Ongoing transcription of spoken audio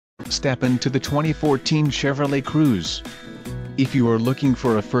Step into the 2014 Chevrolet Cruze. If you are looking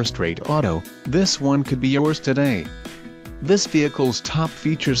for a first-rate auto, this one could be yours today. This vehicle's top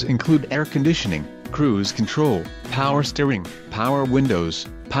features include air conditioning, cruise control, power steering, power windows,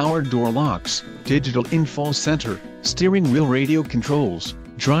 power door locks, digital info center, steering wheel radio controls,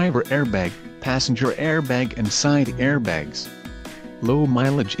 driver airbag, passenger airbag and side airbags. Low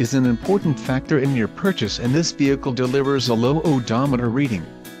mileage is an important factor in your purchase, and this vehicle delivers a low odometer reading.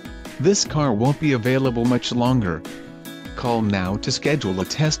 This car won't be available much longer. Call now to schedule a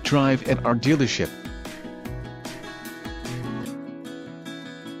test drive at our dealership.